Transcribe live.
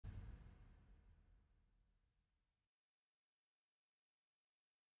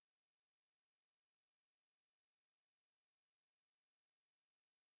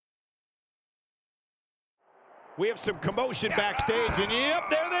We have some commotion backstage, and yep,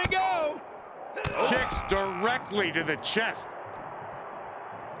 there they go. Kicks directly to the chest.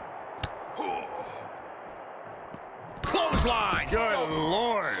 Clothesline. Good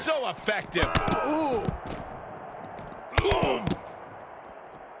Lord. So effective. Ooh.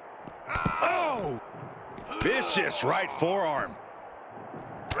 Oh. Vicious right forearm.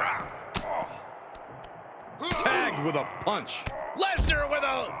 Tagged with a punch. Lesnar with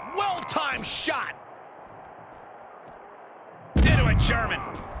a well-timed shot. Into a German.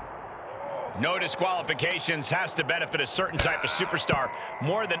 No disqualifications has to benefit a certain type of superstar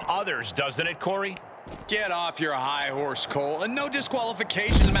more than others, doesn't it, Corey? Get off your high horse, Cole. And no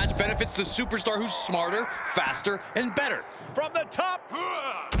disqualifications match benefits the superstar who's smarter, faster, and better. From the top.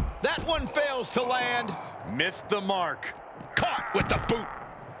 That one fails to land. Missed the mark. Caught with the boot.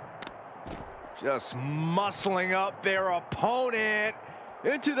 Just muscling up their opponent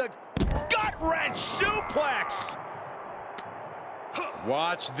into the Gut-wrench suplex.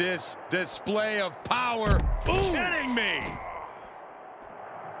 Watch this display of power. Ooh. Kidding me.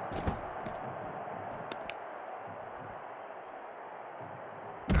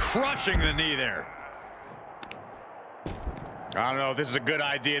 Crushing the knee there. I don't know if this is a good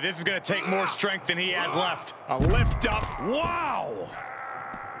idea. This is going to take more strength than he has left. A lift up. Wow.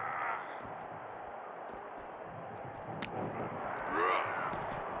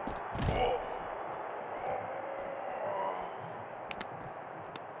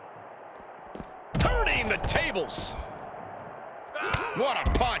 Turning the tables. What a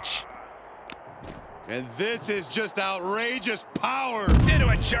punch. And this is just outrageous power. Into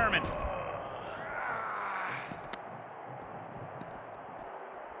a German.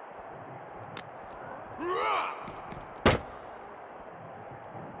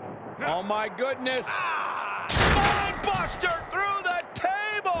 Oh my goodness. Spine buster through the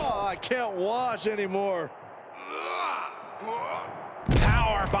table. I can't watch anymore.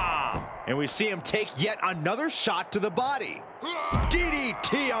 Power bomb. And we see him take yet another shot to the body.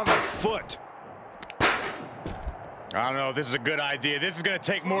 DDT on the foot. I don't know if this is a good idea. This is going to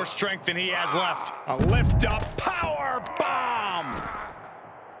take more strength than he has left. A lift up power bomb.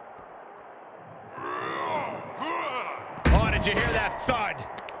 Oh, did you hear that thud?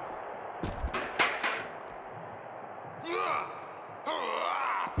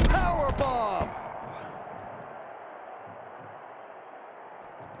 Power bomb.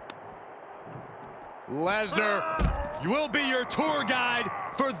 Lesnar will be your tour guide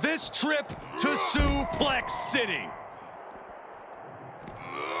for this trip to Suplex City.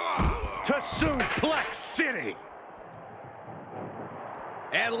 To Suplex City.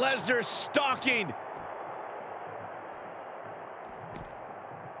 And Lesnar stalking.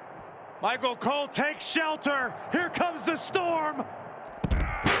 Michael Cole takes shelter. Here comes the storm.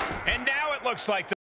 And now it looks like the